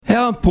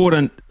How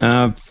important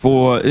I'm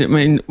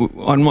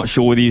not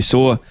sure whether you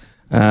saw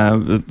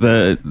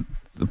the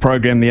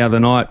program the other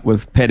night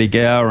with Paddy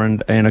Gower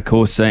and of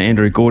course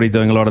Andrew Gordy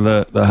doing a lot of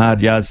the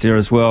hard yards there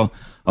as well.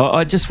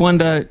 I just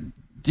wonder,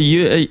 do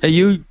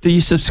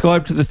you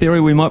subscribe to the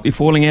theory we might be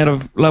falling out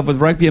of love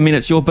with rugby? I mean,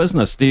 it's your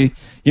business. You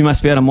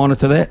must be able to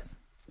monitor that?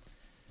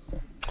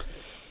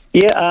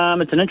 Yeah,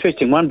 it's an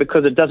interesting one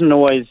because it doesn't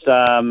always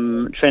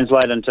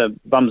translate into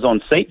bums on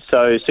seats.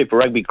 So Super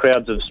Rugby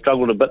crowds have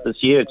struggled a bit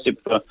this year,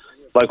 except for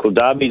local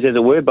derbies, as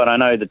it were. But I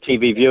know the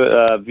TV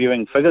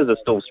viewing figures are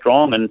still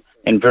strong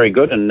and very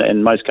good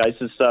in most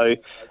cases. So,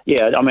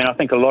 yeah, I mean, I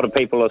think a lot of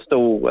people are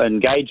still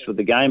engaged with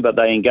the game, but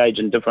they engage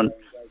in different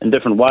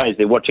ways.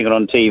 They're watching it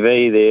on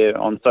TV, they're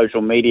on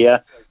social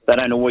media. They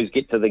don't always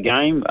get to the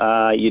game.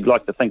 You'd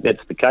like to think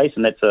that's the case,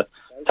 and that's a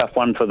tough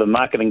one for the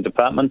marketing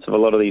departments of a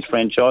lot of these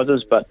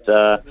franchises, but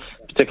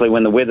particularly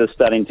when the weather's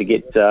starting to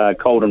get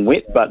cold and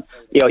wet. But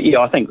I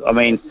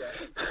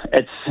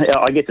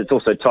guess it's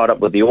also tied up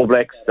with the All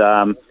Blacks.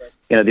 The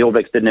All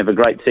Blacks didn't have a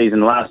great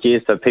season last year,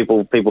 so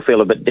people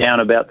feel a bit down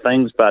about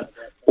things. But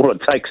all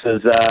it takes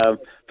is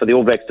for the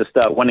All Blacks to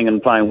start winning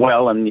and playing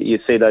well, and you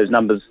see those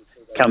numbers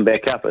come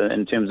back up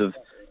in terms of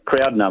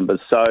crowd numbers.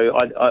 So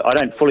I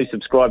don't fully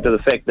subscribe to the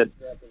fact that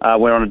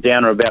we're on a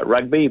downer about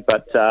rugby,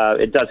 but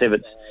it does have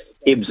its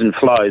ebbs and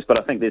flows. But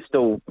I think there's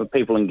still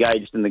people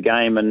engaged in the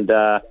game, and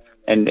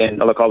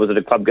look, I was at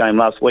a club game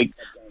last week,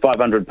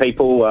 500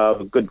 people,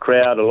 a good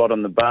crowd, a lot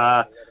on the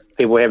bar,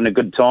 people were having a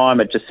good time.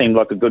 It just seemed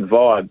like a good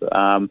vibe,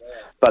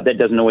 but that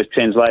doesn't always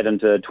translate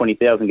into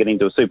 20,000 getting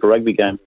to a Super Rugby game.